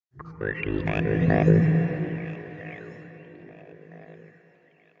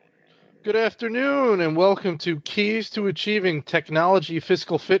Good afternoon, and welcome to Keys to Achieving Technology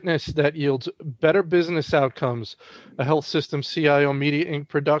Fiscal Fitness that Yields Better Business Outcomes, a Health System CIO Media Inc.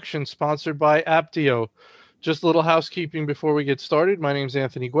 production sponsored by Aptio. Just a little housekeeping before we get started. My name is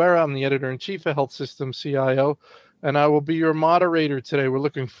Anthony Guerra. I'm the Editor-in-Chief of Health System CIO, and I will be your moderator today. We're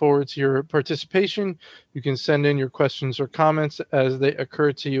looking forward to your participation. You can send in your questions or comments as they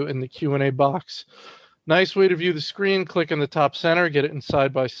occur to you in the Q&A box. Nice way to view the screen. Click in the top center, get it in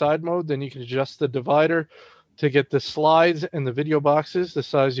side-by-side mode. Then you can adjust the divider to get the slides and the video boxes the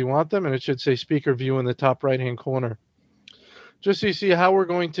size you want them, and it should say speaker view in the top right-hand corner. Just so you see how we're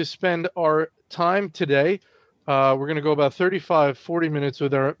going to spend our time today, we're going to go about 40 minutes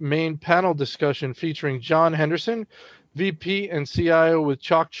with our main panel discussion featuring John Henderson, VP and CIO with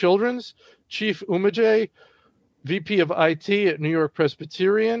Chalk Children's, Chief Umajay, VP of IT at New York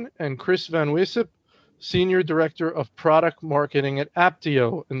Presbyterian, and Chris Van Wissep, Senior Director of Product Marketing at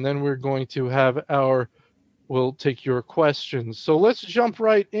Aptio. And then we're going to have we'll take your questions. So let's jump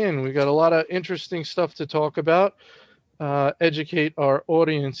right in. We got a lot of interesting stuff to talk about, educate our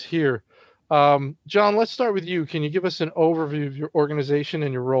audience here. John, let's start with you. Can you give us an overview of your organization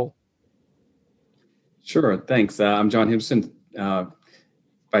and your role? Sure, thanks. I'm John Henderson,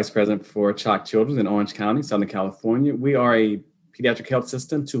 Vice President for Chalk Children's in Orange County, Southern California. We are a pediatric health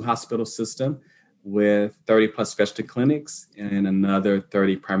system, 2-hospital system with 30 plus specialty clinics and another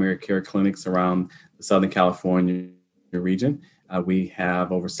 30 primary care clinics around the Southern California region. We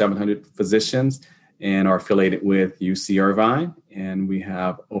have over 700 physicians and are affiliated with UC Irvine, and we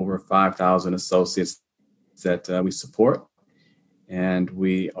have over 5,000 associates that we support. And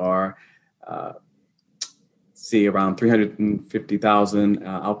we are see around 350,000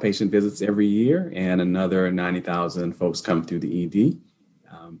 outpatient visits every year, and another 90,000 folks come through the ED.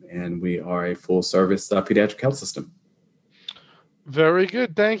 And we are a full-service pediatric health system. Very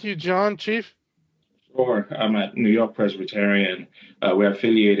good. Thank you, John. Chief? Sure. I'm at New York Presbyterian. We're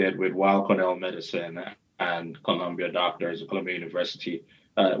affiliated with Weill Cornell Medicine and Columbia Doctors, Columbia University.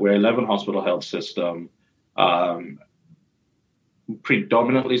 We're 11-hospital health system,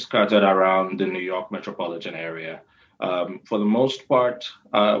 predominantly scattered around the New York metropolitan area. For the most part,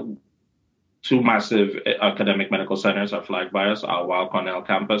 2 massive academic medical centers are flagged by us, our Weill Cornell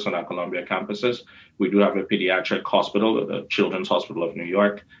campus and our Columbia campuses. We do have a pediatric hospital, the Children's Hospital of New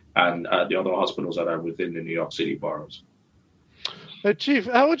York, and the other hospitals that are within the New York City boroughs. Chief,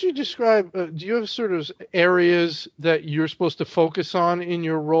 how would you describe, do you have sort of areas that you're supposed to focus on in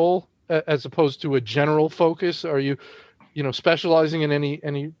your role as opposed to a general focus? Are you specializing in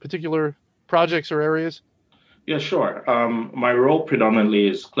any particular projects or areas? Yeah, sure. My role predominantly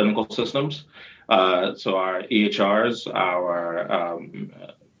is clinical systems. So our EHRs, our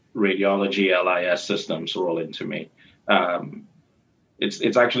radiology LIS systems roll into me.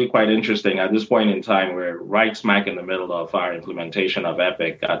 It's actually quite interesting. At this point in time, we're right smack in the middle of our implementation of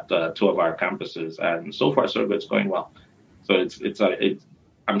Epic at 2 of our campuses, and so far so good. It's going well. So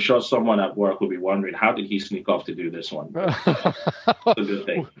I'm sure someone at work will be wondering, how did he sneak off to do this one? It's a good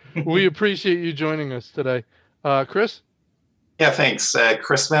thing. We appreciate you joining us today. Chris? Yeah, thanks.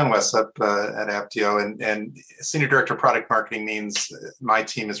 Chris Van Wissep at Aptio, and Senior Director of Product Marketing means my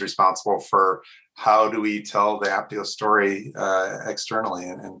team is responsible for how do we tell the Aptio story externally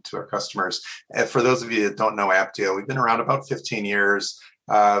and to our customers. And for those of you that don't know Aptio, we've been around about 15 years.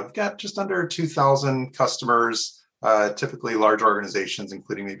 We've got just under 2,000 customers, typically large organizations,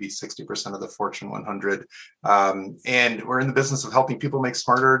 including maybe 60% of the Fortune 100. And we're in the business of helping people make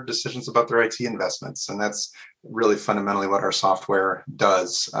smarter decisions about their IT investments. And that's really fundamentally what our software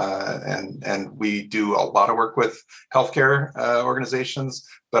does. And we do a lot of work with healthcare organizations,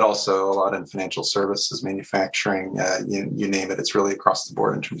 but also a lot in financial services, manufacturing, you name it. It's really across the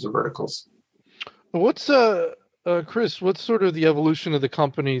board in terms of verticals. What's Chris, what's sort of the evolution of the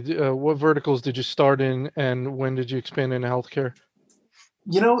company? What verticals did you start in, and when did you expand into healthcare?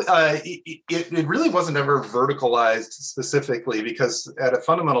 It really wasn't ever verticalized specifically, because at a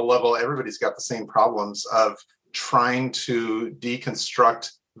fundamental level, everybody's got the same problems of trying to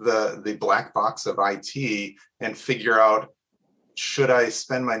deconstruct the black box of IT and figure out, should I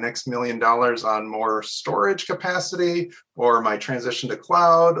spend my next $1 million on more storage capacity, or my transition to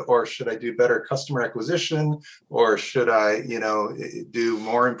cloud, or should I do better customer acquisition, or should I, do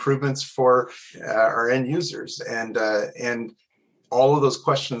more improvements for our end users? And all of those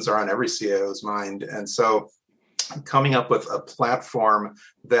questions are on every CIO's mind. And so coming up with a platform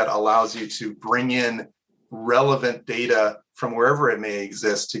that allows you to bring in relevant data from wherever it may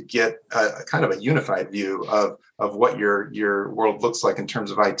exist to get a kind of a unified view of what your world looks like in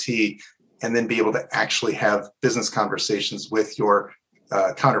terms of IT, and then be able to actually have business conversations with your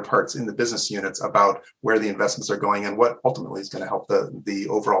counterparts in the business units about where the investments are going and what ultimately is going to help the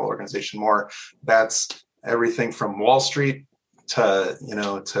overall organization more. That's everything from Wall Street to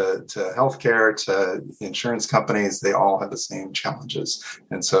healthcare to insurance companies. They all have the same challenges,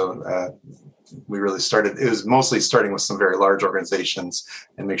 and so we really started. It was mostly starting with some very large organizations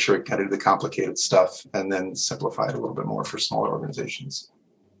and make sure we kind of do the complicated stuff, and then simplify it a little bit more for smaller organizations.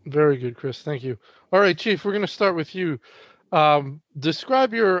 Very good, Chris. Thank you. All right, Chief, we're going to start with you.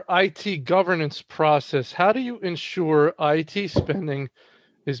 Describe your IT governance process. How do you ensure IT spending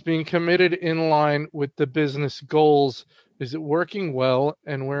is being committed in line with the business goals? Is it working well,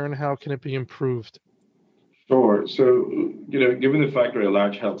 and where and how can it be improved? Sure. So, given the fact we're a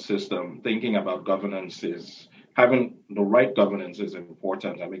large health system, thinking about governance is having the right governance is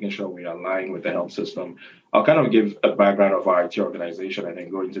important, and making sure we align with the health system. I'll kind of give a background of our IT organization and then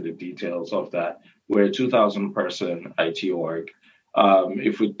go into the details of that. We're a 2,000 person IT org.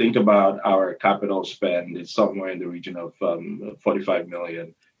 If we think about our capital spend, it's somewhere in the region of 45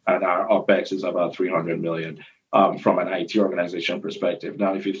 million, and our OPEX is about 300 million from an IT organization perspective.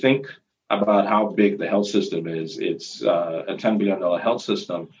 Now, if you think about how big the health system is, it's a $10 billion health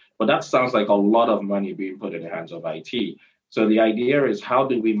system, but that sounds like a lot of money being put in the hands of IT. So the idea is, how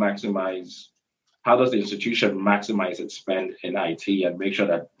does the institution maximize its spend in IT and make sure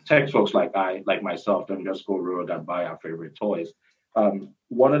that tech folks like myself, don't just go rogue and buy our favorite toys?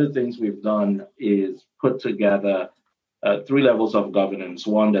 One of the things we've done is put together 3 levels of governance.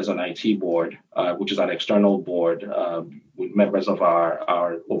 One, there's an IT board, which is an external board with members of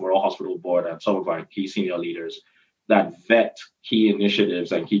our overall hospital board and some of our key senior leaders that vet key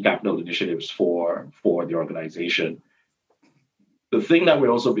initiatives and key capital initiatives for the organization. The thing that we're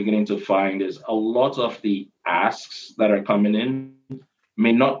also beginning to find is a lot of the asks that are coming in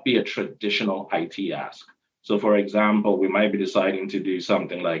may not be a traditional IT ask. So, for example, we might be deciding to do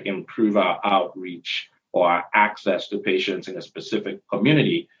something like improve our outreach or our access to patients in a specific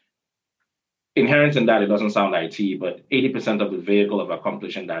community. Inherent in that, it doesn't sound IT, but 80% of the vehicle of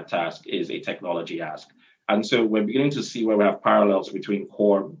accomplishing that task is a technology ask. And so we're beginning to see where we have parallels between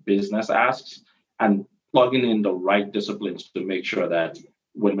core business asks and plugging in the right disciplines to make sure that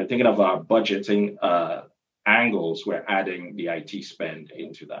when we're thinking of our budgeting angles, we're adding the IT spend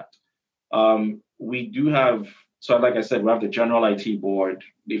into that. We do have, so like I said, we have the general IT board.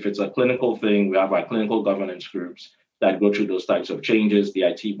 If it's a clinical thing, we have our clinical governance groups that go through those types of changes. The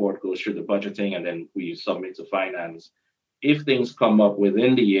IT board goes through the budgeting, and then we submit to finance. If things come up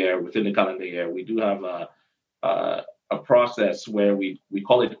within the calendar year, we do have a process where we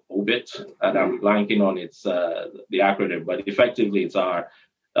call it OBIT, and I'm blanking on its the acronym, but effectively it's our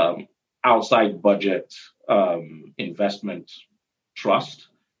outside budget investment trust.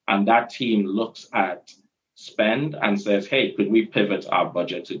 And that team looks at spend and says, hey, could we pivot our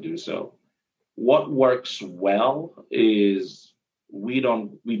budget to do so? What works well is we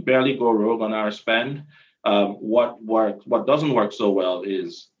barely go rogue on our spend. What doesn't work so well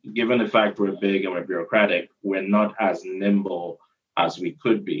is, given the fact we're big and we're bureaucratic, we're not as nimble as we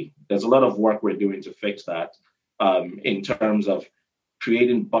could be. There's a lot of work we're doing to fix that in terms of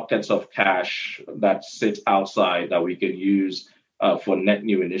creating buckets of cash that sit outside that we can use for net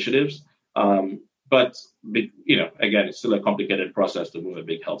new initiatives. But again, it's still a complicated process to move a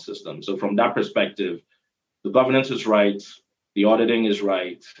big health system. So from that perspective, the governance is right, the auditing is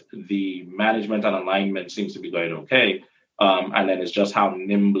right, the management and alignment seems to be going okay. And then it's just how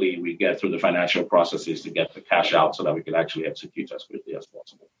nimbly we get through the financial processes to get the cash out so that we can actually execute as quickly as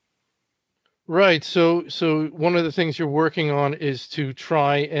possible. Right. So one of the things you're working on is to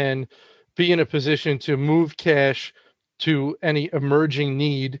try and be in a position to move cash to any emerging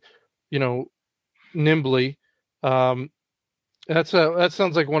need, nimbly. That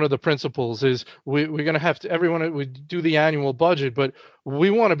sounds like one of the principles is we're going to have to, everyone, we do the annual budget, but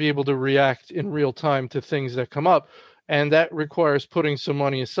we want to be able to react in real time to things that come up. And that requires putting some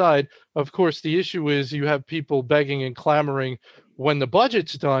money aside. Of course, the issue is you have people begging and clamoring when the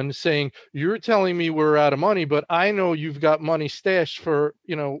budget's done saying, you're telling me we're out of money, but I know you've got money stashed for,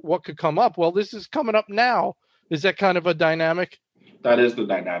 what could come up. Well, this is coming up now. Is that kind of a dynamic? That is the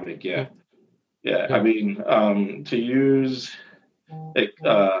dynamic, yeah. Yeah. I mean, to use it,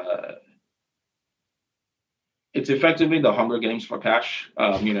 it's effectively the Hunger Games for cash.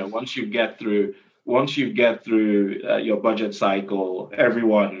 Once you get through your budget cycle,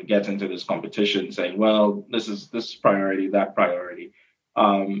 everyone gets into this competition saying, well, this is priority, that priority.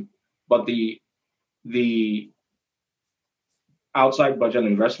 But the the outside budget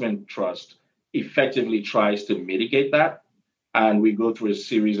investment trust effectively tries to mitigate that. And we go through a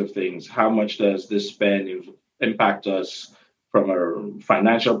series of things. How much does this spend impact us from a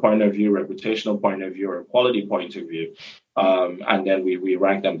financial point of view, reputational point of view, or quality point of view? And then we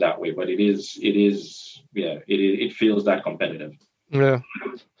rank them that way. But it feels that competitive. Yeah.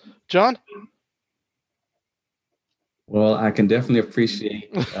 John? Well, I can definitely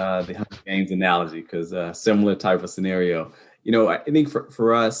appreciate the Hunger Games analogy because similar type of scenario. I think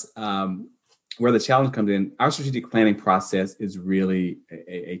for us, where the challenge comes in, our strategic planning process is really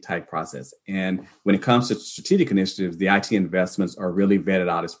a tight process. And when it comes to strategic initiatives, the IT investments are really vetted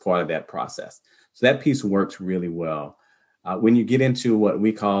out as part of that process. So that piece works really well. When you get into what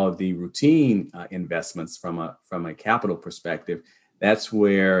we call the routine investments from a capital perspective, that's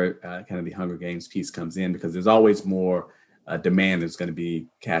where kind of the Hunger Games piece comes in, because there's always more demand that's going to be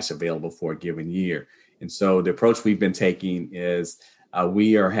cash available for a given year. And so the approach we've been taking is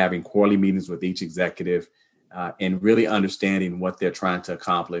we are having quarterly meetings with each executive and really understanding what they're trying to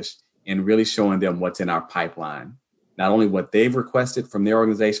accomplish and really showing them what's in our pipeline. Not only what they've requested from their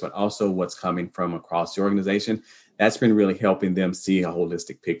organization, but also what's coming from across the organization. That's been really helping them see a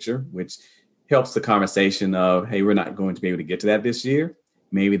holistic picture, which helps the conversation of, hey, we're not going to be able to get to that this year.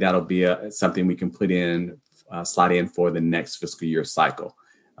 Maybe that'll be something we can slide in for the next fiscal year cycle.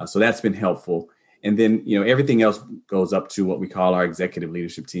 So that's been helpful. And then, everything else goes up to what we call our executive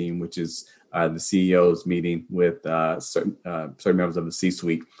leadership team, which is the CEO's meeting with certain members of the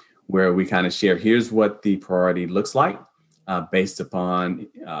C-suite, where we kind of share, here's what the priority looks like based upon,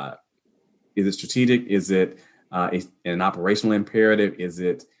 is it strategic? Is it an operational imperative? Is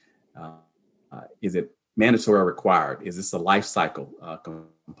it mandatory or required? Is this a life cycle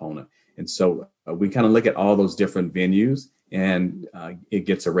component? And so we kind of look at all those different venues, and it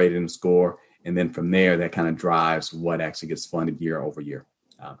gets a rating and score. And then from there, that kind of drives what actually gets funded year over year.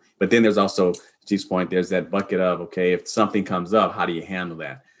 But then there's also, Chief's point, there's that bucket of, okay, if something comes up, how do you handle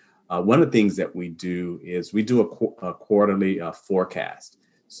that? One of the things that we do is we do a quarterly forecast.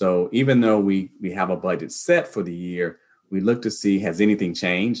 So even though we have a budget set for the year, we look to see, has anything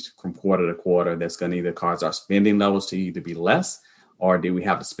changed from quarter to quarter that's going to either cause our spending levels to either be less, or do we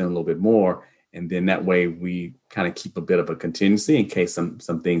have to spend a little bit more? And then that way we kind of keep a bit of a contingency in case some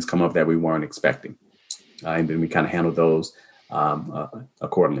things come up that we weren't expecting. And then we kind of handle those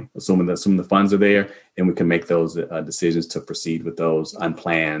accordingly, assuming the funds are there, and we can make those decisions to proceed with those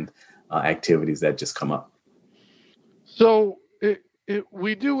unplanned activities that just come up. So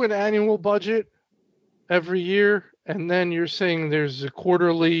we do an annual budget every year, and then you're saying there's a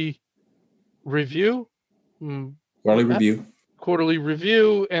quarterly review? Quarterly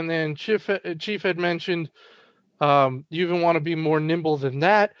review, and then Chief had mentioned you even want to be more nimble than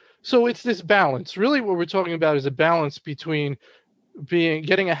that. So it's this balance. Really what we're talking about is a balance between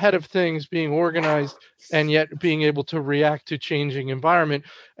getting ahead of things, being organized, and yet being able to react to changing environment.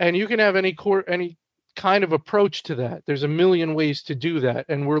 And you can have any kind of approach to that. There's a million ways to do that,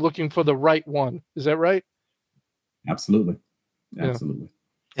 and we're looking for the right one. Is that right? Absolutely. Yeah.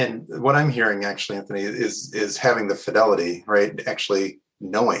 And what I'm hearing, actually, Anthony, is having the fidelity, right? Actually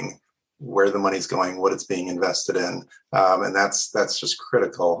knowing where the money's going, what it's being invested in, and that's just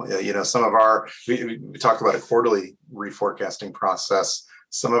critical. Some of we talk about a quarterly reforecasting process.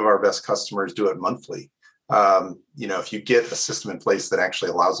 Some of our best customers do it monthly. If you get a system in place that actually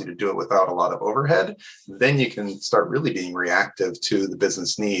allows you to do it without a lot of overhead, then you can start really being reactive to the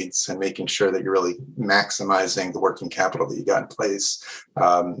business needs and making sure that you're really maximizing the working capital that you got in place.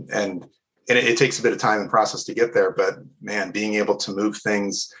 And it takes a bit of time and process to get there, but man, being able to move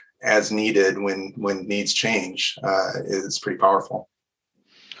things as needed when needs change is pretty powerful.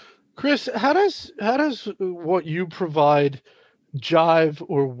 Chris, how does what you provide jive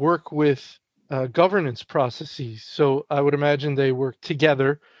or work with governance processes? So I would imagine they work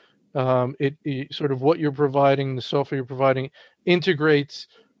together. It sort of what you're providing, the software you're providing, integrates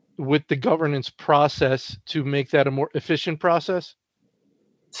with the governance process to make that a more efficient process.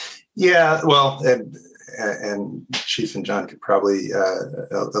 Yeah, well, and Chief and John could probably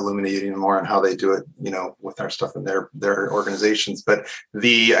illuminate even more on how they do it, with our stuff in their organizations. But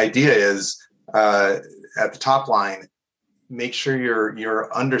the idea is at the top line, make sure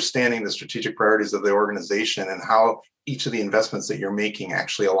you're understanding the strategic priorities of the organization and how each of the investments that you're making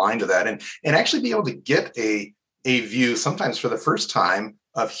actually align to that, and actually be able to get a view, sometimes for the first time,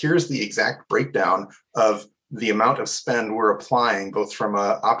 of here's the exact breakdown of the amount of spend we're applying, both from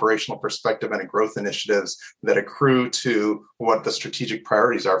an operational perspective and a growth initiatives that accrue to what the strategic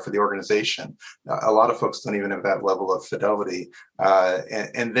priorities are for the organization. A lot of folks don't even have that level of fidelity.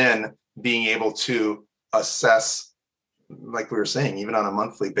 And then being able to assess, like we were saying, even on a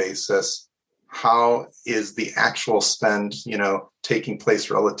monthly basis, how is the actual spend, taking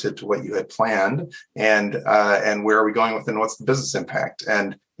place relative to what you had planned, and where are we going with it, and what's the business impact,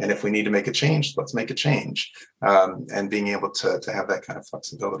 and if we need to make a change, let's make a change, and being able to have that kind of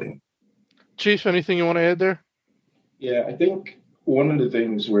flexibility. Chief, anything you want to add there? Yeah, I think one of the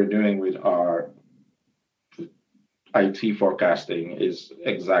things we're doing with our IT forecasting is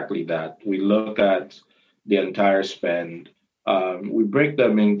exactly that. We look at the entire spend. We break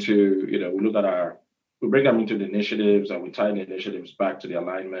them into, we break them into the initiatives, and we tie the initiatives back to the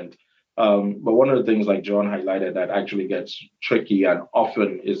alignment. But one of the things, like John highlighted, that actually gets tricky and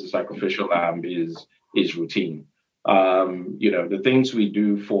often is the sacrificial lamb is routine. The things we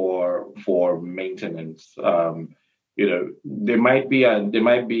do for maintenance, they might be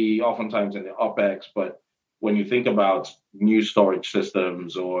oftentimes in the OpEx, but when you think about new storage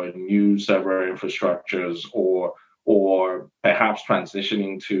systems or new server infrastructures or perhaps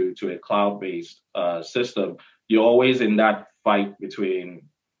transitioning to a cloud-based system, you're always in that fight between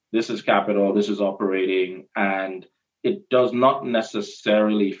this is capital, this is operating, and it does not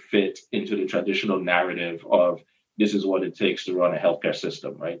necessarily fit into the traditional narrative of this is what it takes to run a healthcare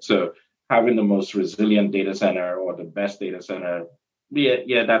system, right? So having the most resilient data center or the best data center,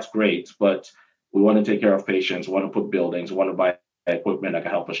 yeah, that's great, but we want to take care of patients, we want to put buildings, we want to buy equipment that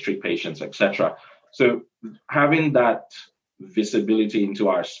can help us treat patients, etc. So having that visibility into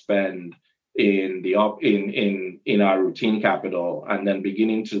our spend in our routine capital, and then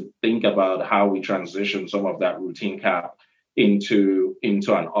beginning to think about how we transition some of that routine cap into an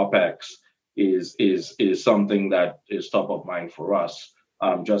OpEx is something that is top of mind for us,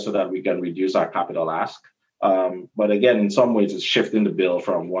 just so that we can reduce our capital ask. But again, in some ways, it's shifting the bill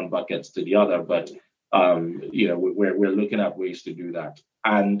from one bucket to the other. But we're looking at ways to do that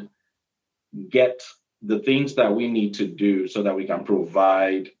and get the things that we need to do so that we can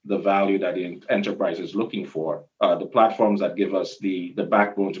provide the value that the enterprise is looking for. The platforms that give us the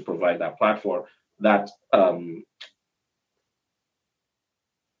backbone to provide that platform, that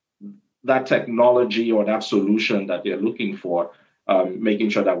technology or that solution that they're looking for. Making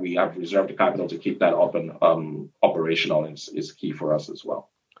sure that we have reserved the capital to keep that up and operational is key for us as well.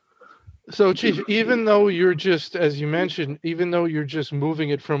 So, Chief, even though you're just, as you mentioned, even though you're just moving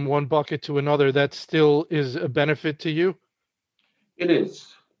it from one bucket to another, that still is a benefit to you? It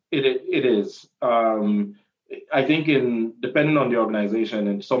is. It is. I think depending on the organization,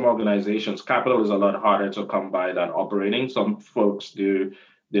 in some organizations, capital is a lot harder to come by than operating. Some folks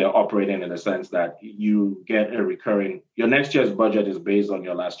they're operating in the sense that you get a recurring, your next year's budget is based on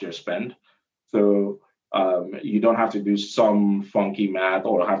your last year's spend. So you don't have to do some funky math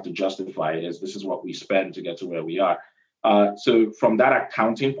or have to justify it as this is what we spend to get to where we are. So from that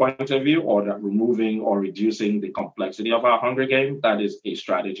accounting point of view, or that removing or reducing the complexity of our Hunger Game, that is a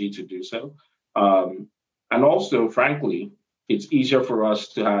strategy to do so. And also, frankly, it's easier for us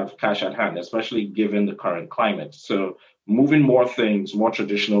to have cash at hand, especially given the current climate. So moving more things, more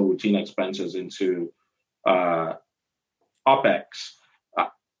traditional routine expenses into OpEx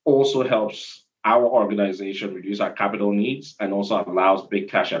also helps our organization reduce our capital needs and also allows big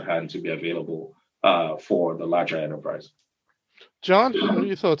cash at hand to be available for the larger enterprise. John, what are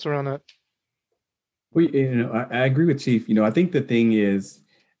your thoughts around that? Well, I agree with Chief. I think the thing is,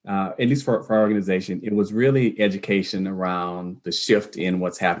 at least for our organization, it was really education around the shift in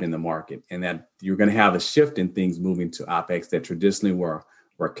what's happening in the market, and that you're going to have a shift in things moving to OpEx that traditionally were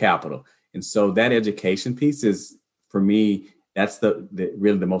capital. And so that education piece is, for me, that's the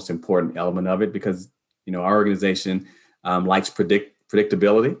really the most important element of it, because our organization likes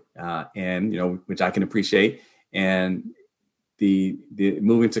predictability, and which I can appreciate, and the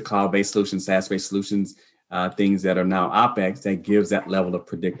moving to cloud-based solutions, SaaS-based solutions. Things that are now OpEx, that gives that level of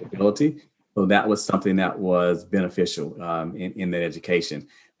predictability. So that was something that was beneficial in that education.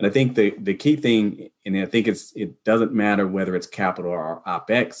 And I think the key thing, and I think it doesn't matter whether it's capital or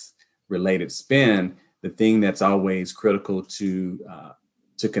OpEx related spend, the thing that's always critical to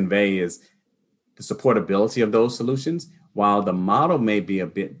convey is the supportability of those solutions. While the model may be a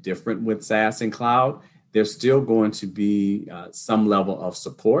bit different with SaaS and cloud, there's still going to be some level of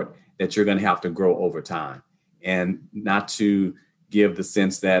support that you're going to have to grow over time, and not to give the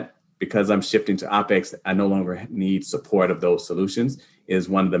sense that because I'm shifting to OpEx, I no longer need support of those solutions is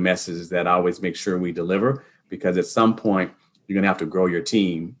one of the messages that I always make sure we deliver, because at some point you're going to have to grow your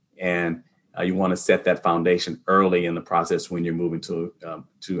team, and You want to set that foundation early in the process when you're moving to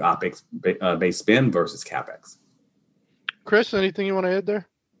OpEx based spend versus CapEx. Chris, anything you want to add there?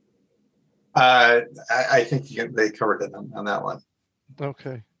 I think they covered it on that one.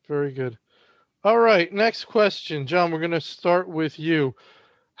 Okay, very good. All right, next question. John, we're going to start with you.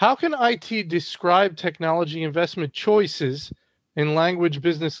 How can IT describe technology investment choices in language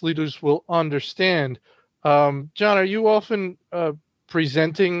business leaders will understand? John, are you often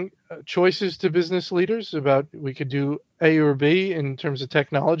presenting choices to business leaders about we could do A or B in terms of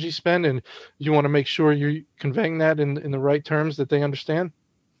technology spend, and you want to make sure you're conveying that in the right terms that they understand?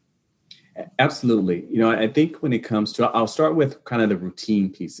 Absolutely. I think when it comes to, I'll start with kind of the routine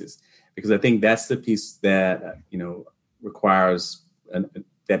pieces, because I think that's the piece that, requires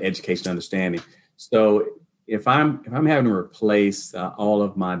that education understanding. So if I'm having to replace all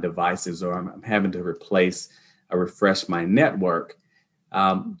of my devices, or I'm having to refresh my network,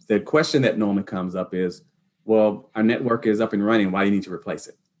 the question that normally comes up is, well, our network is up and running. Why do you need to replace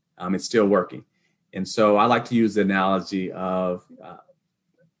it? It's still working. And so I like to use the analogy of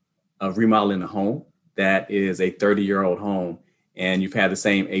remodeling a home that is a 30-year-old home, and you've had the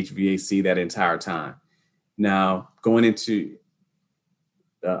same HVAC that entire time. Now, going into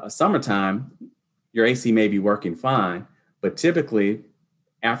summertime, your AC may be working fine, but typically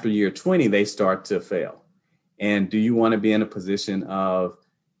after year 20, they start to fail. And do you want to be in a position of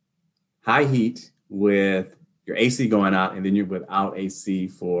high heat with your AC going out, and then you're without AC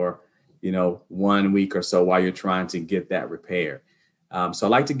for 1 week or so while you're trying to get that repaired? So I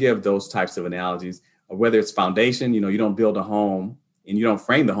like to give those types of analogies, whether it's foundation. You don't build a home and you don't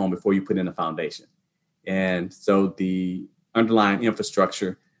frame the home before you put in a foundation. And so the underlying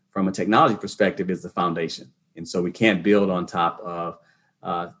infrastructure from a technology perspective is the foundation. And so we can't build on top of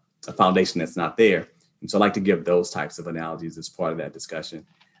a foundation that's not there. And so I like to give those types of analogies as part of that discussion.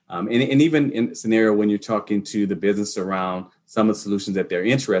 And even in a scenario when you're talking to the business around some of the solutions that they're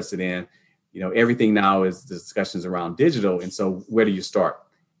interested in, everything now is the discussions around digital. And so where do you start?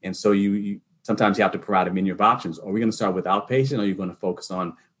 And so you sometimes you have to provide a menu of options. Are we going to start with outpatient? Or are you going to focus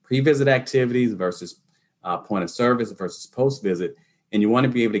on pre-visit activities versus point of service versus post-visit? And you want to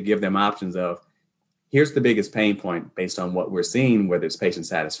be able to give them options of, here's the biggest pain point based on what we're seeing, whether it's patient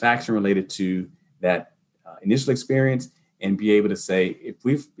satisfaction related to that initial experience, and be able to say, if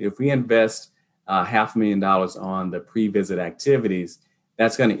we invest $500,000 on the pre-visit activities,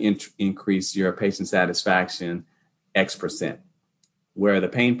 that's going to increase your patient satisfaction X%. Where the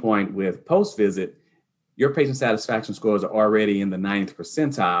pain point with post-visit, your patient satisfaction scores are already in the 90th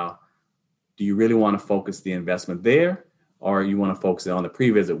percentile. Do you really want to focus the investment there, or you want to focus it on the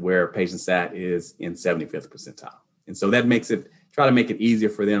pre-visit where patient sat is in 75th percentile? And so that try to make it easier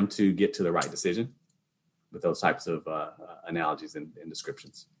for them to get to the right decision with those types of analogies and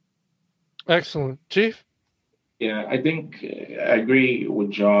descriptions. Excellent. Chief? Yeah, I think I agree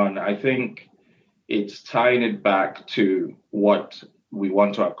with John. I think it's tying it back to what we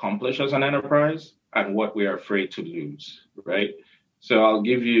want to accomplish as an enterprise and what we are afraid to lose, right? So I'll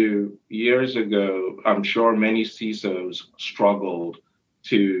give you, years ago, I'm sure many CISOs struggled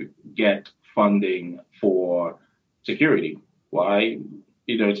to get funding for security. Why?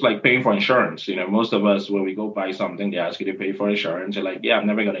 It's like paying for insurance. Most of us, when we go buy something, they ask you to pay for insurance. You're like, yeah, I'm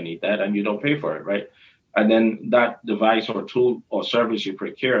never going to need that. And you don't pay for it, right? And then that device or tool or service you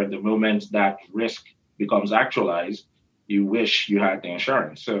procure, the moment that risk becomes actualized, you wish you had the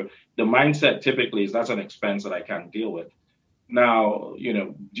insurance. So the mindset typically is that's an expense that I can't deal with. Now,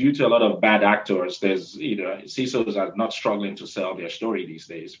 due to a lot of bad actors, there's, CISOs are not struggling to sell their story these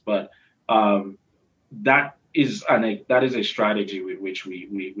days. But that is a strategy with which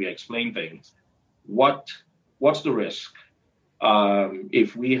we explain things. What's the risk?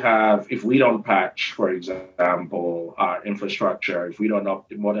 If we don't patch, for example, our infrastructure, if we don't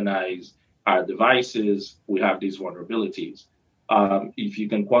modernize our devices, we have these vulnerabilities. If you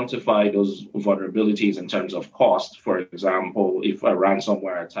can quantify those vulnerabilities in terms of cost, for example, if a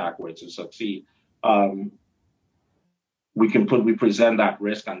ransomware attack were to succeed, we present that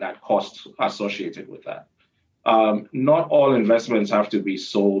risk and that cost associated with that. Not all investments have to be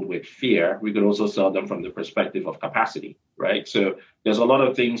sold with fear. We could also sell them from the perspective of capacity, right? So there's a lot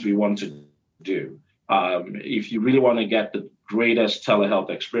of things we want to do. If you really want to get the greatest telehealth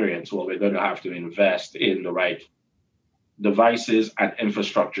experience, well, we're going to have to invest in the right devices and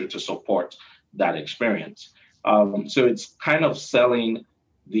infrastructure to support that experience. So it's kind of selling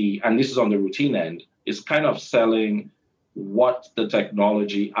and this is on the routine end, it's kind of selling what the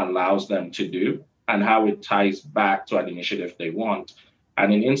technology allows them to do and how it ties back to an initiative they want.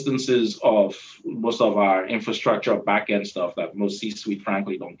 And in instances of most of our infrastructure backend stuff that most C-suite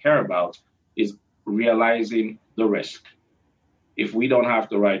frankly don't care about, is realizing the risk. If we don't have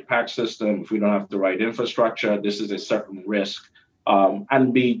the right patch system, if we don't have the right infrastructure, this is a certain risk,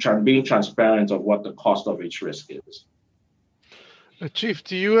 and being transparent of what the cost of each risk is. Chief,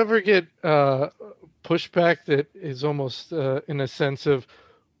 do you ever get pushback that is almost in a sense of,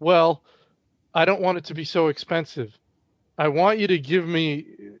 well, I don't want it to be so expensive. I want you to give me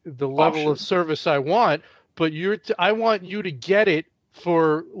the level of service I want, but I want you to get it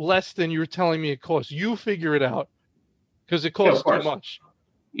for less than you're telling me it costs. You figure it out because it costs too much.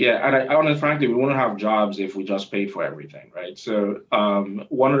 Yeah, and honestly, frankly, we wouldn't have jobs if we just paid for everything, right? So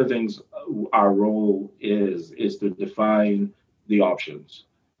one of the things our role is to define the options.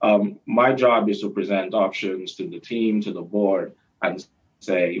 My job is to present options to the team, to the board, and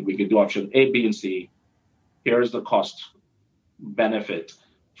say we could do option A, B, and C. Here's the cost benefit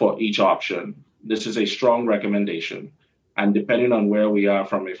for each option. This is a strong recommendation. And depending on where we are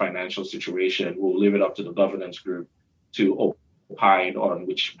from a financial situation, we'll leave it up to the governance group to opine on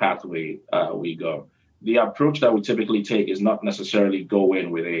which pathway we go. The approach that we typically take is not necessarily go in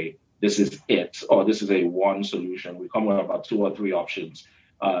with this is it, or this is a one solution. We come with about 2 or 3 options,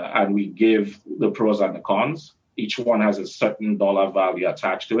 and we give the pros and the cons. Each one has a certain dollar value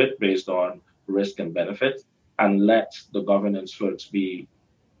attached to it based on risk and benefit, and let the governance folks be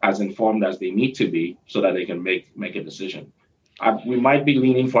as informed as they need to be so that they can make a decision. We might be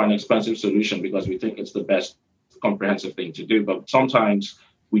leaning for an expensive solution because we think it's the best comprehensive thing to do, but sometimes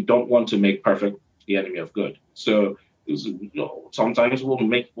we don't want to make perfect the enemy of good. So sometimes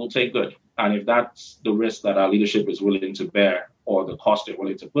we'll take good, and if that's the risk that our leadership is willing to bear, or the cost they're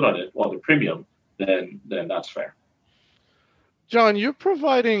willing to put on it, or the premium, then that's fair. John, you're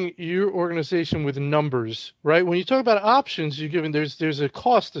providing your organization with numbers, right? When you talk about options, you're giving there's a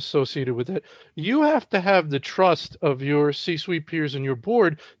cost associated with it. You have to have the trust of your C-suite peers and your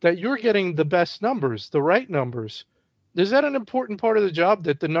board that you're getting the best numbers, the right numbers. Is that an important part of the job,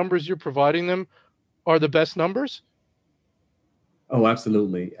 that the numbers you're providing them are the best numbers? Oh,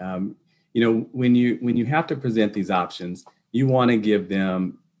 absolutely. When you have to present these options, you want to give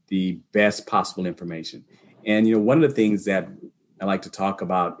them the best possible information. And one of the things that I like to talk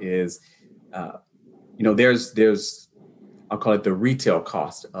about is, there's I'll call it the retail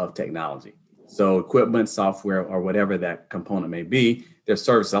cost of technology. So equipment, software, or whatever that component may be, their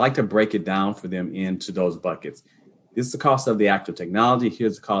services. I like to break it down for them into those buckets. This is the cost of the actual technology.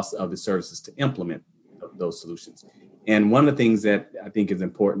 Here's the cost of the services to implement those solutions. And one of the things that I think is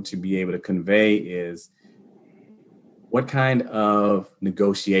important to be able to convey is, what kind of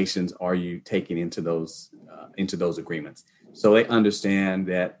negotiations are you taking into those agreements? So they understand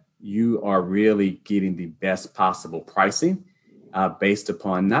that you are really getting the best possible pricing based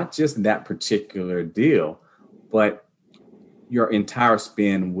upon not just that particular deal, but your entire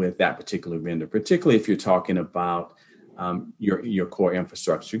spend with that particular vendor, particularly if you're talking about your core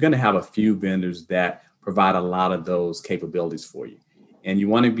infrastructure. You're going to have a few vendors that provide a lot of those capabilities for you. And you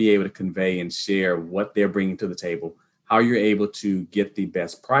want to be able to convey and share what they're bringing to the table, how you're able to get the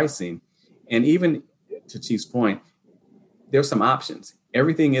best pricing. And even to Chief's point, there's some options.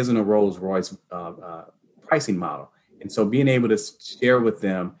 Everything isn't a Rolls Royce pricing model. And so being able to share with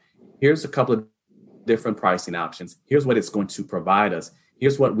them, here's a couple of different pricing options. Here's what it's going to provide us.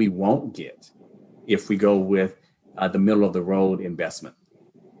 Here's what we won't get if we go with the middle of the road investment.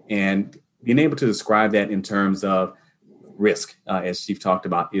 And being able to describe that in terms of risk, as Chief talked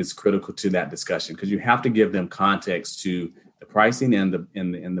about, is critical to that discussion, because you have to give them context to the pricing and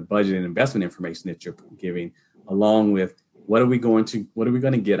the budget and investment information that you're giving, along with what are we going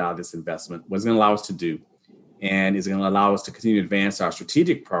to get out of this investment? What's going to allow us to do? And is it going to allow us to continue to advance our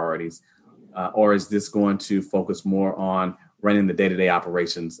strategic priorities? Or is this going to focus more on running the day-to-day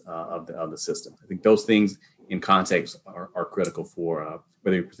operations of the system? I think those things in context are critical for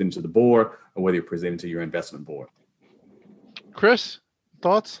whether you're presenting to the board or whether you're presenting to your investment board. Chris,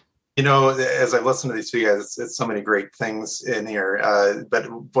 thoughts? As I've listened to these two guys, it's so many great things in here. But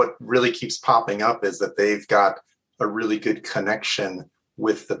what really keeps popping up is that they've got a really good connection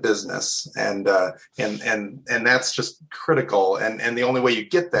with the business, and that's just critical. And the only way you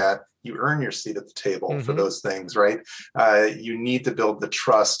get that, you earn your seat at the table for those things, right? You need to build the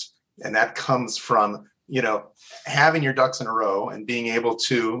trust, and that comes from having your ducks in a row and being able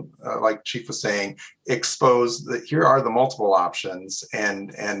to, like Chief was saying, expose that here are the multiple options,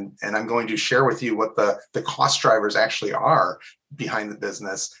 and I'm going to share with you what the cost drivers actually are behind the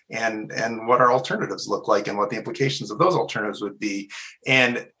business, and what our alternatives look like, and what the implications of those alternatives would be.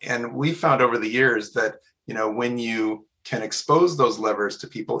 And we found over the years that when you can expose those levers to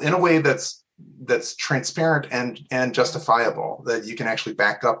people in a way that's transparent and justifiable, that you can actually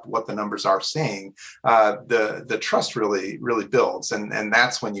back up what the numbers are saying, the trust really builds, and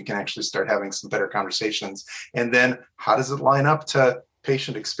that's when you can actually start having some better conversations. And then how does it line up to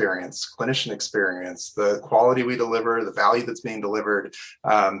patient experience, clinician experience, the quality we deliver, the value that's being delivered?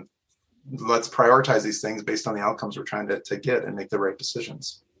 Let's prioritize these things based on the outcomes we're trying to get and make the right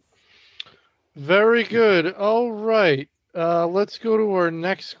decisions. Very good. All right. Let's go to our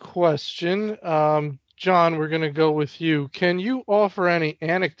next question. John, we're going to go with you. Can you offer any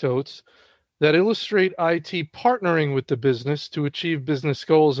anecdotes that illustrate IT partnering with the business to achieve business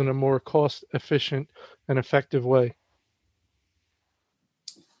goals in a more cost-efficient and effective way?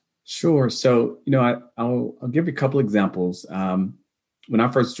 Sure. So, I'll give you a couple examples. When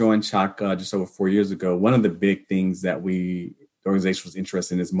I first joined CHOC just over 4 years ago, one of the big things that the organization was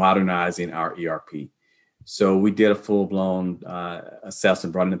interested in is modernizing our ERP. So we did a full-blown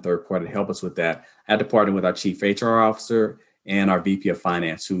assessment, brought in a third party to help us with that. I had to partner with our chief HR officer and our VP of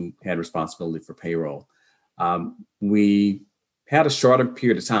finance, who had responsibility for payroll. We had a shorter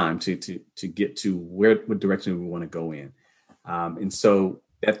period of time to get to what direction we want to go in. And so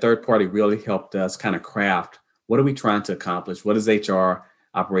that third party really helped us kind of craft, what are we trying to accomplish? What does HR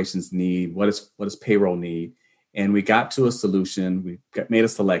operations need? What does payroll need? And we got to a solution. We made a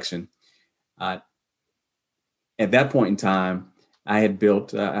selection. At that point in time, I had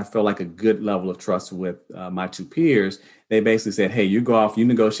built, I felt like a good level of trust with my two peers. They basically said, hey, you go off, you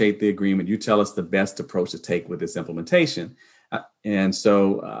negotiate the agreement, you tell us the best approach to take with this implementation. And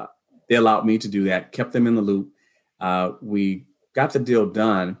so they allowed me to do that, kept them in the loop. We got the deal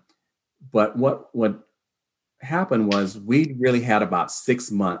done. But what happened was we really had about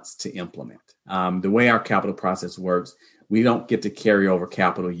 6 months to implement. The way our capital process works, we don't get to carry over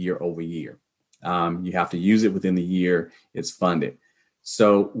capital year over year. You have to use it within the year it's funded.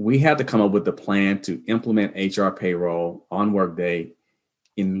 So we had to come up with a plan to implement HR payroll on Workday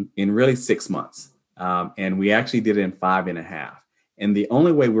in really 6 months. And we actually did it in 5.5. And the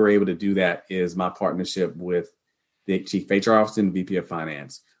only way we were able to do that is my partnership with the chief HR officer and VP of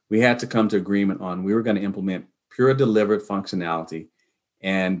finance. We had to come to agreement on we were going to implement pure delivered functionality.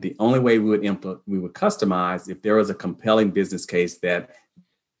 And the only way we would customize if there was a compelling business case that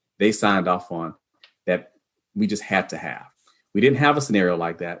they signed off on that we just had to have. We didn't have a scenario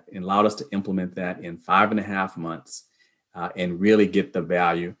like that, and allowed us to implement that in 5.5 months and really get the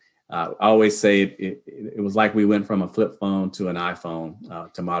value. I always say it was like we went from a flip phone to an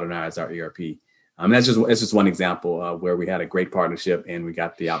iPhone to modernize our ERP. That's just one example where we had a great partnership and we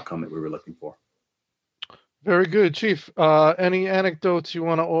got the outcome that we were looking for. Very good, Chief. Any anecdotes you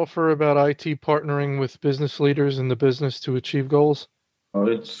want to offer about IT partnering with business leaders in the business to achieve goals? Well,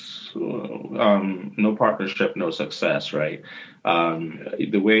 it's no partnership, no success, right?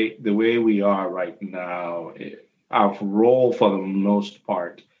 The way we are right now, our role for the most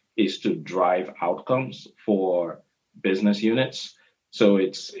part is to drive outcomes for business units. So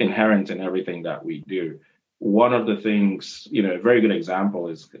it's inherent in everything that we do. One of the things, a very good example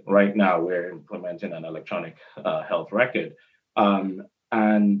is right now we're implementing an electronic health record.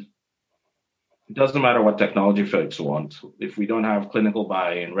 And it doesn't matter what technology folks want. If we don't have clinical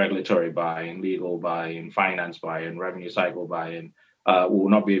buy-in, regulatory buy-in, legal buy-in, finance buy-in, revenue cycle buy-in, we will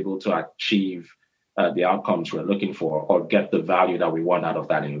not be able to achieve the outcomes we're looking for or get the value that we want out of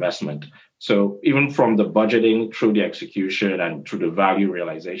that investment. So even from the budgeting through the execution and through the value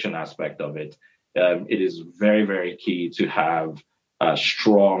realization aspect of it, it is very, very key to have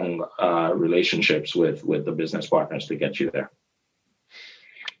strong relationships with the business partners to get you there.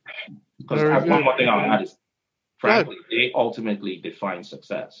 Because one more thing I'll add is, frankly, they ultimately define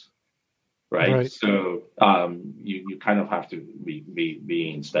success, right? So you kind of have to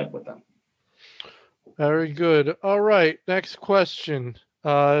be in step with them. Very good. All right, next question.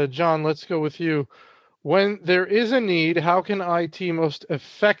 John, let's go with you. When there is a need, how can IT most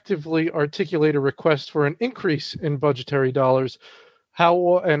effectively articulate a request for an increase in budgetary dollars? How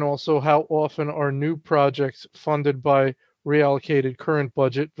often are new projects funded by reallocated current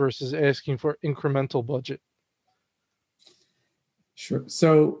budget versus asking for incremental budget? Sure.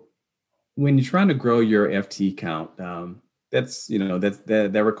 So when you're trying to grow your FT count,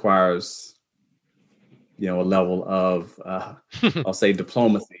 that requires a level of I'll say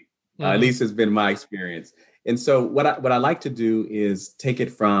diplomacy. At least has been my experience. And so what I like to do is take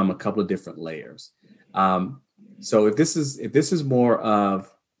it from a couple of different layers. So if this is more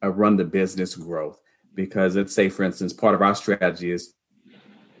of a run the business growth, because let's say, for instance, part of our strategy is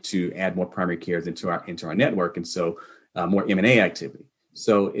to add more primary cares into our network, and so more M&A activity.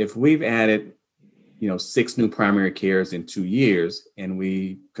 So if we've added 6 new primary cares in 2 years, and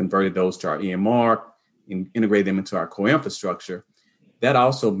we converted those to our EMR and integrated them into our core infrastructure. That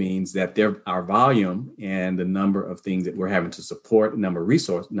also means that our volume and the number of things that we're having to support, number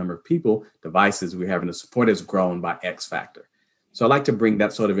of people, devices we're having to support has grown by X factor. So I like to bring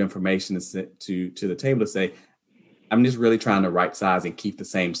that sort of information to the table to say, I'm just really trying to right size and keep the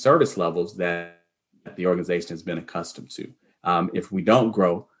same service levels that the organization has been accustomed to. If we don't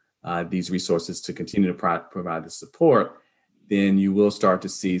grow these resources to continue to provide the support, then you will start to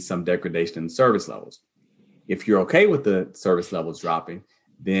see some degradation in service levels. If you're okay with the service levels dropping,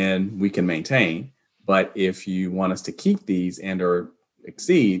 then we can maintain. But if you want us to keep these and or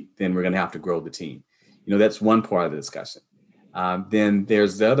exceed, then we're going to have to grow the team. That's one part of the discussion. Then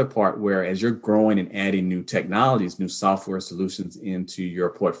there's the other part where as you're growing and adding new technologies, new software solutions into your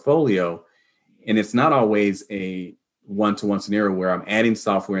portfolio, and it's not always a one-to-one scenario where I'm adding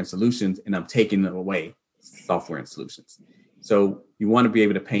software and solutions and I'm taking away software and solutions. So you want to be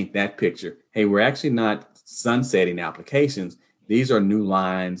able to paint that picture. Hey, we're actually not sunsetting applications. These are new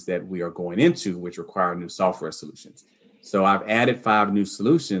lines that we are going into, which require new software solutions. So I've added 5 new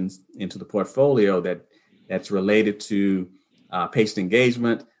solutions into the portfolio that's related to patient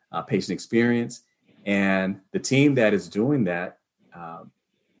engagement, patient experience. And the team that is doing that,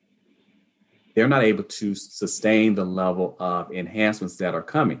 they're not able to sustain the level of enhancements that are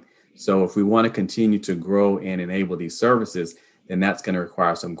coming. So if we want to continue to grow and enable these services, then that's going to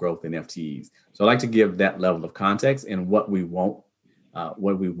require some growth in FTEs. So I like to give that level of context and what we won't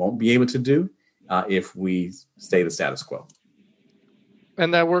be able to do if we stay the status quo.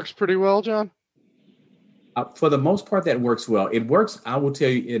 And that works pretty well, John? For the most part, that works well. It works, I will tell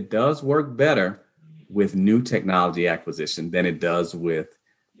you, it does work better with new technology acquisition than it does with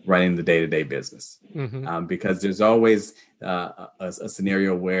running the day-to-day business. Mm-hmm. Because there's always a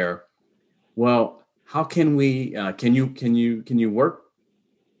scenario where, well, how can we? Can you work?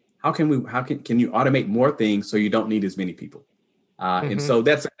 Can you automate more things so you don't need as many people? Mm-hmm. And so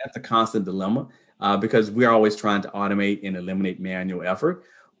that's a constant dilemma because we're always trying to automate and eliminate manual effort.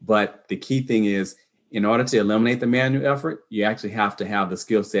 But the key thing is, in order to eliminate the manual effort, you actually have to have the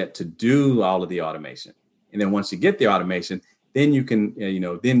skill set to do all of the automation. And then once you get the automation, then you can,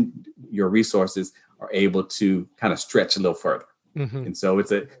 then your resources are able to kind of stretch a little further. Mm-hmm. And so it's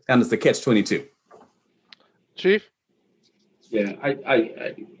the catch-22. Chief? Yeah,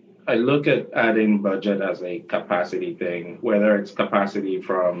 I look at adding budget as a capacity thing, whether it's capacity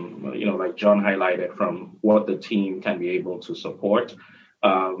from, like John highlighted, from what the team can be able to support,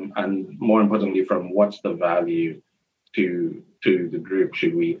 and more importantly, from what's the value to the group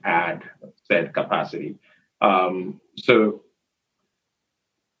should we add said capacity. So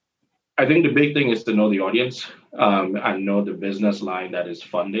I think the big thing is to know the audience and know the business line that is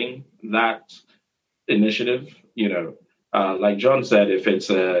funding that initiative. Like John said, if it's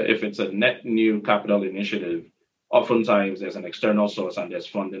a net new capital initiative, oftentimes there's an external source and there's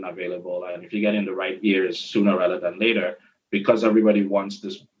funding available. And if you get in the right ears sooner rather than later, because everybody wants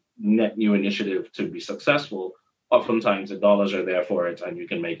this net new initiative to be successful, oftentimes the dollars are there for it and you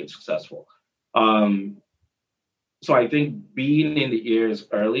can make it successful. So I think being in the ears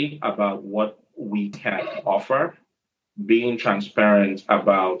early about what we can offer, being transparent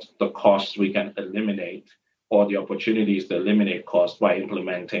about the costs we can eliminate or the opportunities to eliminate costs by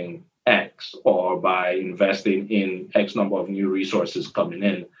implementing X or by investing in X number of new resources coming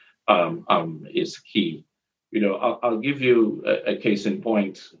in is key. I'll give you a case in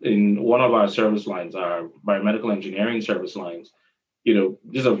point. In one of our service lines, our biomedical engineering service lines,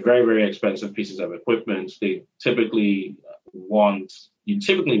 these are very, very expensive pieces of equipment. You typically want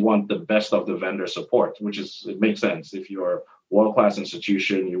the best of the vendor support, it makes sense. If you're a world-class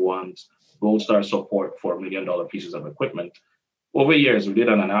institution, you want gold star support for $1 million pieces of equipment. Over years, we did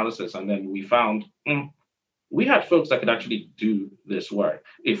an analysis and then we found we had folks that could actually do this work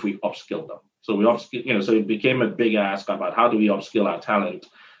if we upskilled them. So so it became a big ask about how do we upskill our talent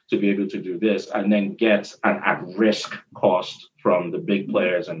to be able to do this and then get an at-risk cost from the big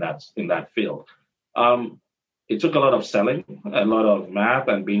players in that field. It took a lot of selling, a lot of math,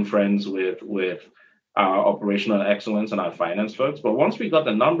 and being friends with our operational excellence and our finance folks. But once we got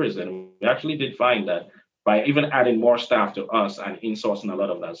the numbers in, we actually did find that by even adding more staff to us and insourcing a lot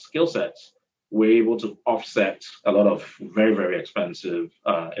of those skill sets, we're able to offset a lot of very, very expensive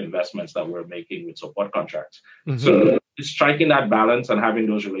investments that we're making with support contracts. Mm-hmm. So it's striking that balance and having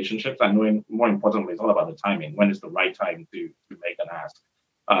those relationships and knowing, more importantly, it's all about the timing. When is the right time to make an ask,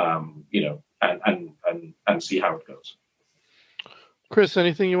 and see how it goes. Chris,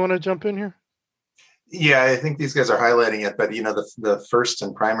 anything you want to jump in here? Yeah, I think these guys are highlighting it, but the first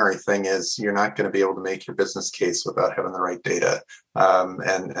and primary thing is you're not going to be able to make your business case without having the right data,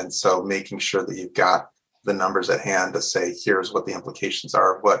 and so making sure that you've got the numbers at hand to say here's what the implications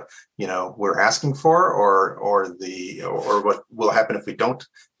are of what we're asking for, or what will happen if we don't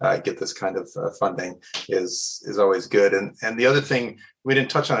get this kind of funding is always good. And the other thing, we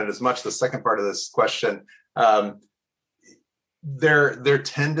didn't touch on it as much. The second part of this question. There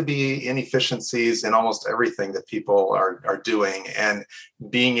tend to be inefficiencies in almost everything that people are doing, and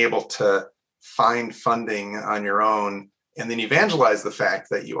being able to find funding on your own and then evangelize the fact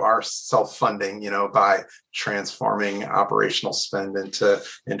that you are self-funding, by transforming operational spend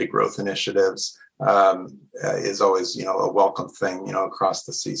into growth initiatives, is always, a welcome thing, across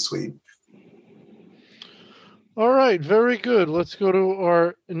the C-suite. All right, very good. Let's go to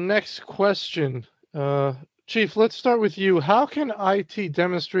our next question. Chief, let's start with you. How can IT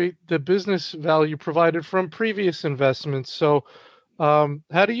demonstrate the business value provided from previous investments? So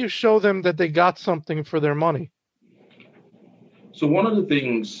how do you show them that they got something for their money? So one of the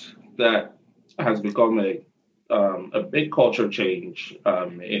things that has become a big culture change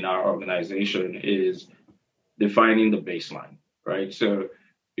in our organization is defining the baseline, right? So,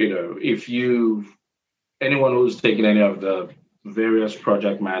 if anyone who's taken any of the various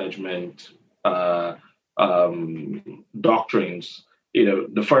project management doctrines,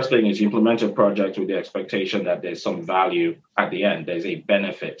 the first thing is you implement a project with the expectation that there's some value at the end. There's a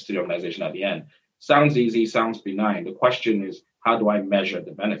benefit to the organization at the end. Sounds easy, sounds benign. The question is, how do I measure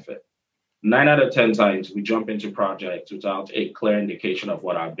the benefit? 9 out of 10 times we jump into projects without a clear indication of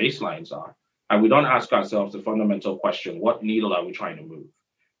what our baselines are. And we don't ask ourselves the fundamental question, what needle are we trying to move?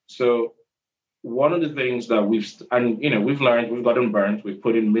 So one of the things that we've learned, we've gotten burnt, we've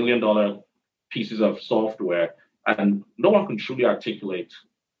put in $1 million pieces of software, and no one can truly articulate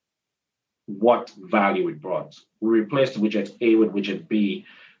what value it brought. We replaced widget A with widget B,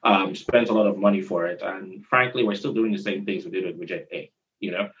 spent a lot of money for it, and frankly, we're still doing the same things we did with widget A.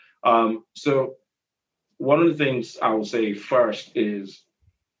 So one of the things I will say first is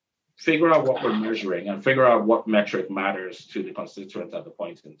figure out what we're measuring and figure out what metric matters to the constituents at the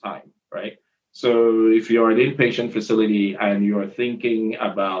point in time, right? So if you're an inpatient facility and you're thinking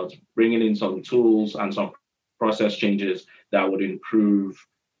about bringing in some tools and some process changes that would improve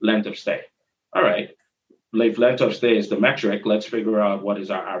length of stay, all right, if length of stay is the metric, let's figure out what is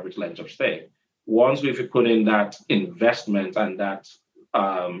our average length of stay. Once we've put in that investment and that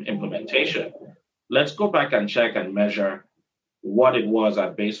implementation, let's go back and check and measure what it was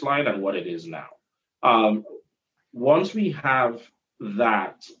at baseline and what it is now. Once we have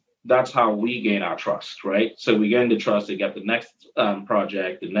that, that's how we gain our trust, right? So we gain the trust to get the next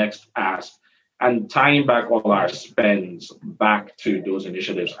project, the next ask, and tying back all our spends back to those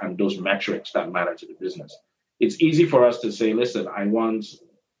initiatives and those metrics that matter to the business. It's easy for us to say, listen,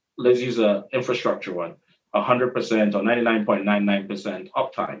 let's use an infrastructure one, 100% or 99.99%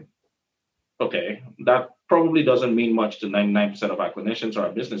 uptime. Okay, that probably doesn't mean much to 99% of our clinicians or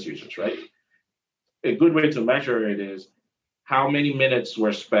our business users, right? A good way to measure it is how many minutes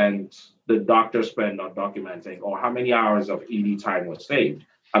were spent, the doctor spent on documenting, or how many hours of ED time was saved.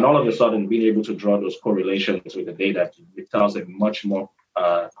 And all of a sudden, being able to draw those correlations with the data, it tells a much more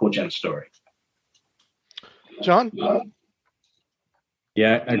cogent story. John?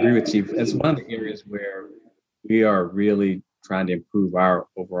 Yeah, I agree with Chief. That's one of the areas where we are really trying to improve our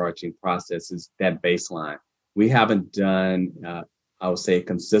overarching process is that baseline. We haven't done, I would say, a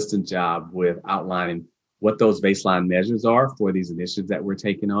consistent job with outlining what those baseline measures are for these initiatives that we're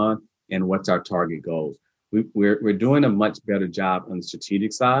taking on and what's our target goals. We're doing a much better job on the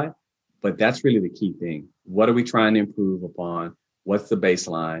strategic side, but that's really the key thing. What are we trying to improve upon? What's the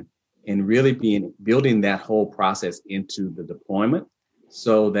baseline? And really building that whole process into the deployment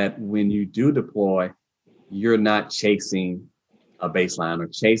so that when you do deploy, you're not chasing a baseline or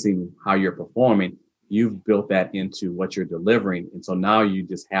chasing how you're performing. You've built that into what you're delivering. And so now you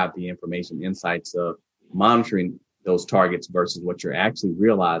just have the information insights of monitoring those targets versus what you're actually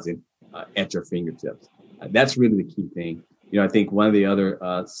realizing at your fingertips. That's really the key thing. I think one of the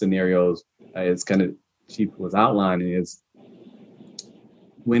other scenarios is kind of Chief was outlining is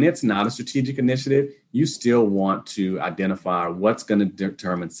when it's not a strategic initiative, you still want to identify what's going to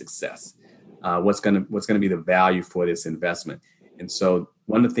determine success, what's going to be the value for this investment. And so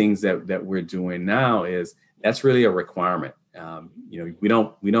one of the things that we're doing now is that's really a requirement. We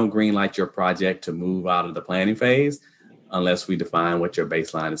don't green light your project to move out of the planning phase unless we define what your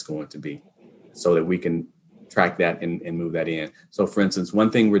baseline is going to be so that we can track that and move that in. So for instance, one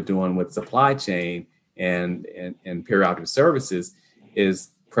thing we're doing with supply chain and perioperative services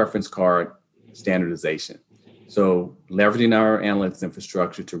is preference card standardization. So leveraging our analytics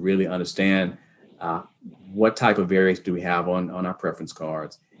infrastructure to really understand what type of variation do we have on our preference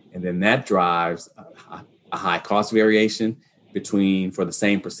cards. And then that drives a high cost variation for the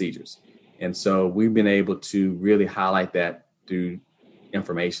same procedures. And so we've been able to really highlight that through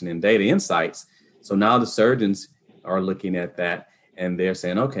information and data insights. So now the surgeons are looking at that and they're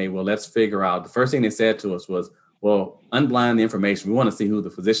saying, okay, well, let's figure out. The first thing they said to us was, well, unblind the information. We want to see who the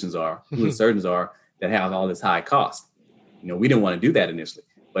physicians are, who the surgeons are that have all this high cost. We didn't want to do that initially,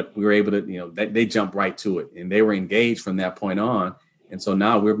 but we were able to, they jumped right to it and they were engaged from that point on. And so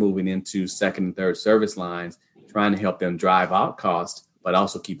now we're moving into second and third service lines, trying to help them drive out cost, but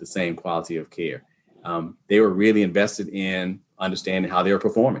also keep the same quality of care. They were really invested in understanding how they were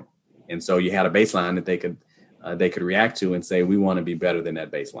performing. And so you had a baseline that they could react to and say, we want to be better than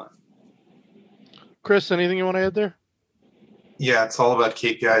that baseline. Chris, anything you want to add there? Yeah, it's all about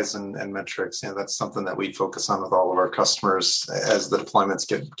KPIs and metrics. That's something that we focus on with all of our customers as the deployments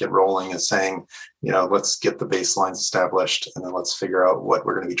get rolling, is saying, let's get the baselines established and then let's figure out what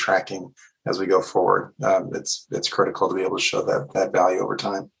we're going to be tracking as we go forward. It's critical to be able to show that value over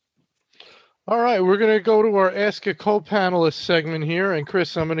time. All right, we're going to go to our Ask a Co-Panelist segment here. And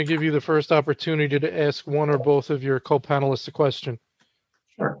Chris, I'm going to give you the first opportunity to ask one or both of your co-panelists a question.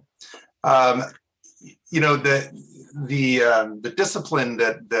 Sure. The discipline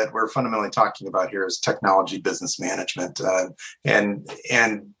that we're fundamentally talking about here is technology business management. And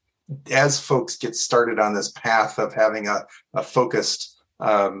as folks get started on this path of having a focused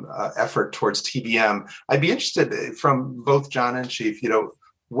effort towards TBM, I'd be interested from both John and Chief,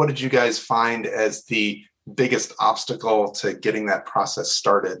 what did you guys find as the biggest obstacle to getting that process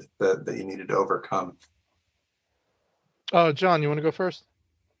started that you needed to overcome? John, you want to go first?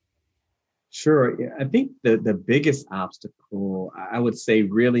 Sure. I think the biggest obstacle, I would say,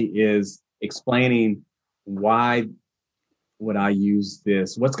 really is explaining why would I use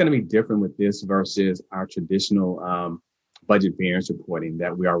this? What's going to be different with this versus our traditional budget variance reporting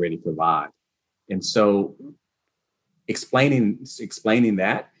that we already provide? And so explaining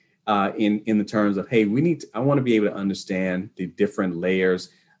that in the terms of, hey, I want to be able to understand the different layers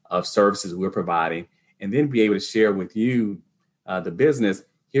of services we're providing, and then be able to share with you, the business,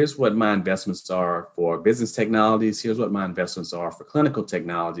 here's what my investments are for business technologies. Here's what my investments are for clinical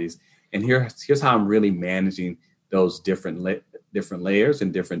technologies. And here's how I'm really managing those different layers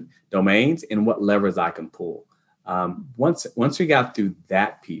and different domains and what levers I can pull. Once we got through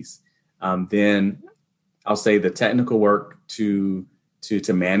that piece, then I'll say the technical work to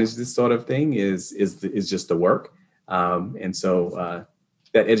manage this sort of thing is just the work. And so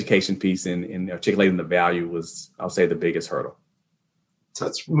that education piece and articulating the value was, I'll say, the biggest hurdle. So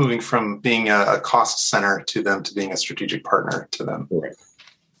it's moving from being a cost center to being a strategic partner to them. Right.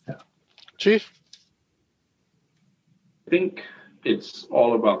 Yeah. Chief? I think it's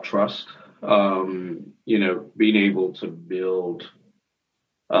all about trust. Being able to build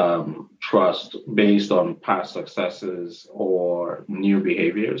trust based on past successes or new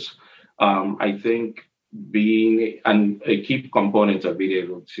behaviors. I think a key component of being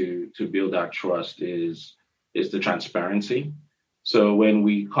able to build that trust is the transparency. So when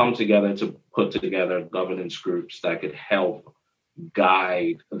we come together to put together governance groups that could help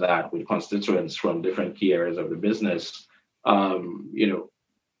guide that with constituents from different key areas of the business, having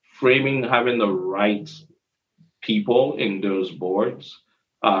the right people in those boards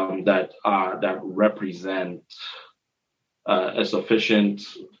that represent a sufficient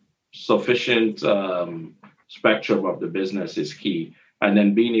spectrum of the business is key. And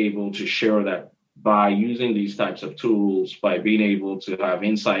then being able to share that by using these types of tools, by being able to have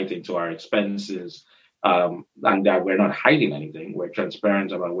insight into our expenses, and that we're not hiding anything, we're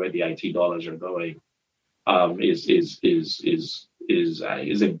transparent about where the IT dollars are going, is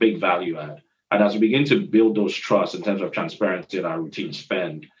a big value add. And as we begin to build those trusts in terms of transparency in our routine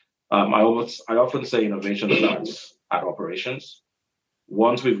spend, I often say innovation starts at operations.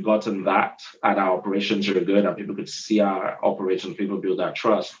 Once we've gotten that and our operations are good and people could see our operations, people build that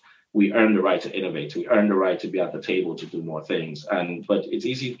trust, we earn the right to innovate. We earn the right to be at the table to do more things. But it's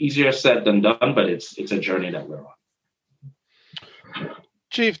easier said than done, but it's a journey that we're on.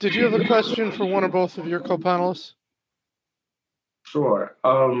 Chief, did you have a question for one or both of your co-panelists? Sure.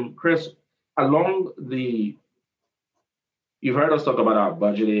 Chris, you've heard us talk about our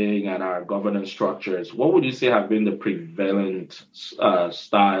budgeting and our governance structures. What would you say have been the prevalent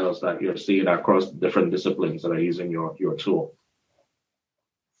styles that you're seeing across different disciplines that are using your tool?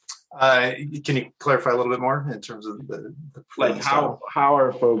 Can you clarify a little bit more in terms of the Like how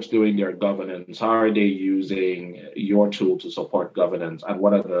are folks doing their governance? How are they using your tool to support governance? And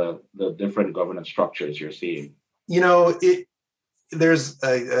what are the different governance structures you're seeing? There's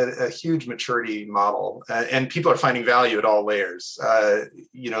a huge maturity model, and people are finding value at all layers.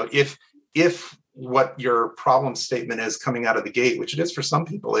 If what your problem statement is coming out of the gate, which it is for some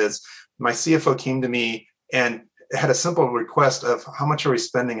people, is my CFO came to me and had a simple request of how much are we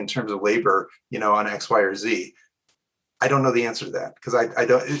spending in terms of labor, on X, Y, or Z. I don't know the answer to that because I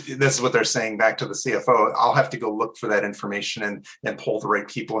don't. This is what they're saying back to the CFO. I'll have to go look for that information and pull the right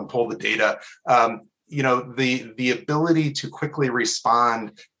people and pull the data. The ability to quickly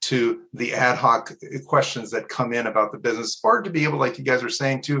respond to the ad hoc questions that come in about the business, or to be able, like you guys are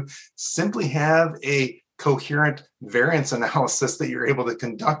saying, to simply have a coherent variance analysis that you're able to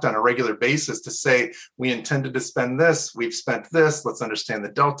conduct on a regular basis to say, we intended to spend this, we've spent this, let's understand the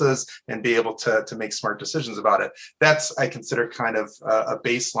deltas and be able to make smart decisions about it. That's, I consider, kind of a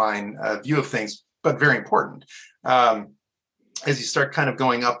baseline view of things, but very important. As you start kind of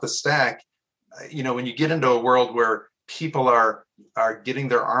going up the stack, when you get into a world where people are getting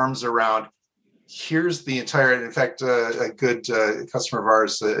their arms around, here's the entire, in fact, a good customer of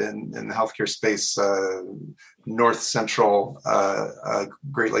ours in the healthcare space, north central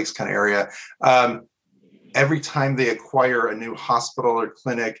Great Lakes kind of area. Every time they acquire a new hospital or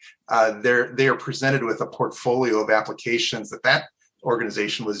clinic, they are presented with a portfolio of applications that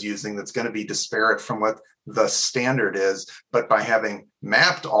organization was using that's going to be disparate from what the standard is. But by having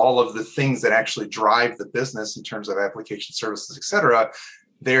mapped all of the things that actually drive the business in terms of application services, et cetera,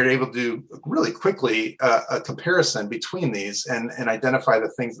 they're able to do really quickly a comparison between these and identify the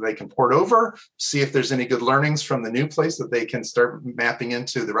things that they can port over, see if there's any good learnings from the new place that they can start mapping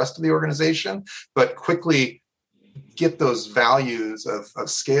into the rest of the organization, but quickly get those values of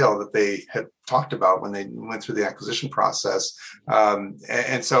scale that they had talked about when they went through the acquisition process.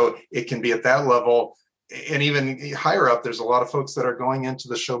 And so it can be at that level. And even higher up, there's a lot of folks that are going into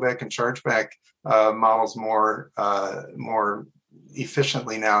the showback and chargeback models more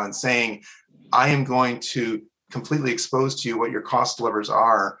efficiently now and saying, I am going to completely expose to you what your cost levers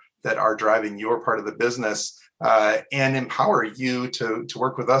are that are driving your part of the business, and empower you to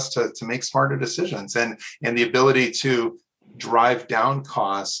work with us to make smarter decisions and the ability to drive down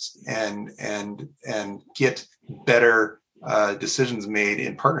costs and get better decisions made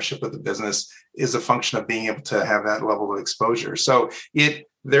in partnership with the business is a function of being able to have that level of exposure. So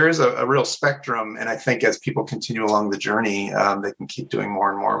there is a real spectrum, and I think as people continue along the journey, they can keep doing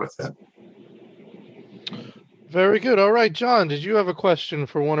more and more with it. Very good. All right, John, did you have a question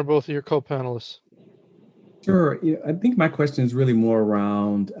for one or both of your co-panelists? Sure. I think my question is really more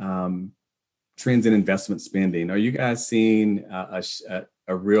around trends in investment spending. Are you guys seeing a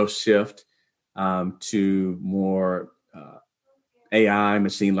real shift to more AI,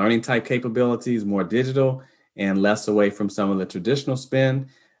 machine learning type capabilities, more digital, and less away from some of the traditional spend?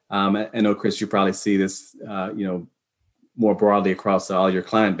 I know, Chris, you probably see this, more broadly across all your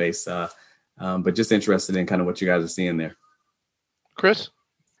client base, but just interested in kind of what you guys are seeing there. Chris?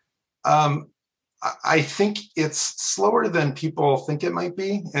 I think it's slower than people think it might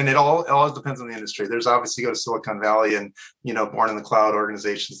be, and it all depends on the industry. There's obviously, go to Silicon Valley, and born in the cloud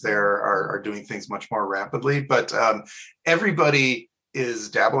organizations there are doing things much more rapidly. But everybody is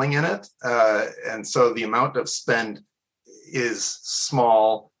dabbling in it, and so the amount of spend is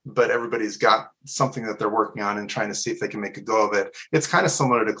small, but everybody's got something that they're working on and trying to see if they can make a go of it. It's kind of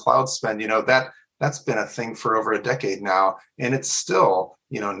similar to cloud spend. That's been a thing for over a decade now, and it's still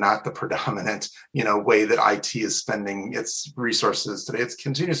not the predominant way that IT is spending its resources today. It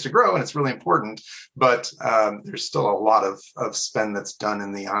continues to grow, and it's really important, but there's still a lot of spend that's done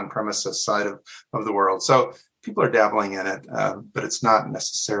in the on-premises side of the world. So people are dabbling in it, but it's not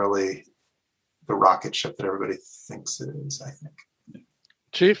necessarily the rocket ship that everybody thinks it is, I think.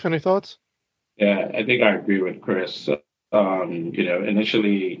 Chief, any thoughts? Yeah, I think I agree with Chris.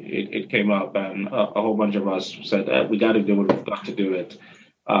 Initially it came up and a whole bunch of us said, we got to do it, we've got to do it.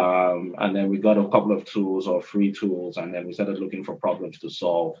 And then we got a couple of tools or free tools, and then we started looking for problems to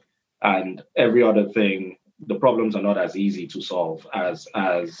solve. And every other thing, the problems are not as easy to solve as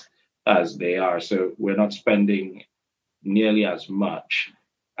they are. So we're not spending nearly as much.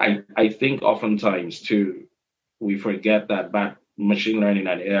 I think oftentimes too, we forget that bad machine learning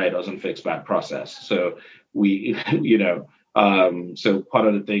and AI doesn't fix bad process. So so part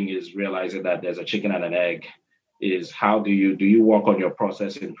of the thing is realizing that there's a chicken and an egg. Is how do you work on your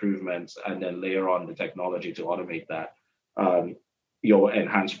process improvements and then layer on the technology to automate that, your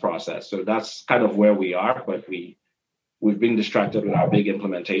enhanced process. So that's kind of where we are, but we we've been distracted with our big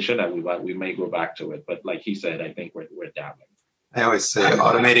implementation, and we may go back to it. But like he said, I think we're dabbling. I always say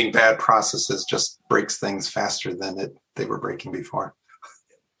automating bad processes just breaks things faster than they were breaking before.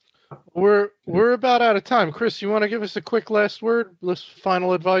 We're about out of time. Chris, you want to give us a quick last word,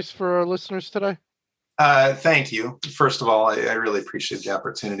 final advice for our listeners today? Thank you. First of all, I really appreciate the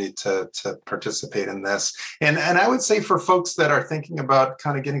opportunity to participate in this. And I would say for folks that are thinking about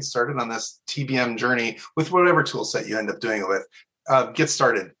kind of getting started on this TBM journey with whatever tool set you end up doing it with, get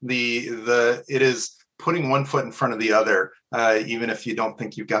started. It is putting one foot in front of the other, even if you don't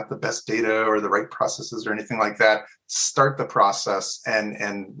think you've got the best data or the right processes or anything like that. Start the process,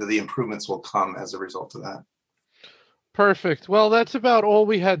 and the improvements will come as a result of that. Perfect. Well, that's about all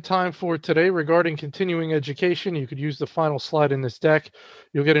we had time for today regarding continuing education. You could use the final slide in this deck.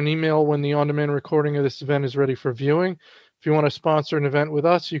 You'll get an email when the on-demand recording of this event is ready for viewing. If you want to sponsor an event with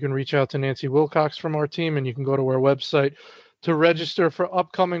us, you can reach out to Nancy Wilcox from our team, and you can go to our website to register for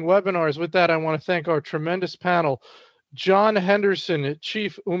upcoming webinars. With that, I want to thank our tremendous panel, John Henderson,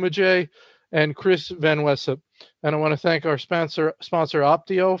 Chief Umajay, and Chris Van Wessep. And I want to thank our sponsor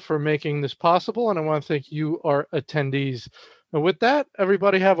Optio for making this possible. And I want to thank you, our attendees. And with that,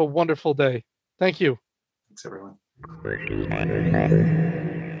 everybody have a wonderful day. Thank you. Thanks, everyone.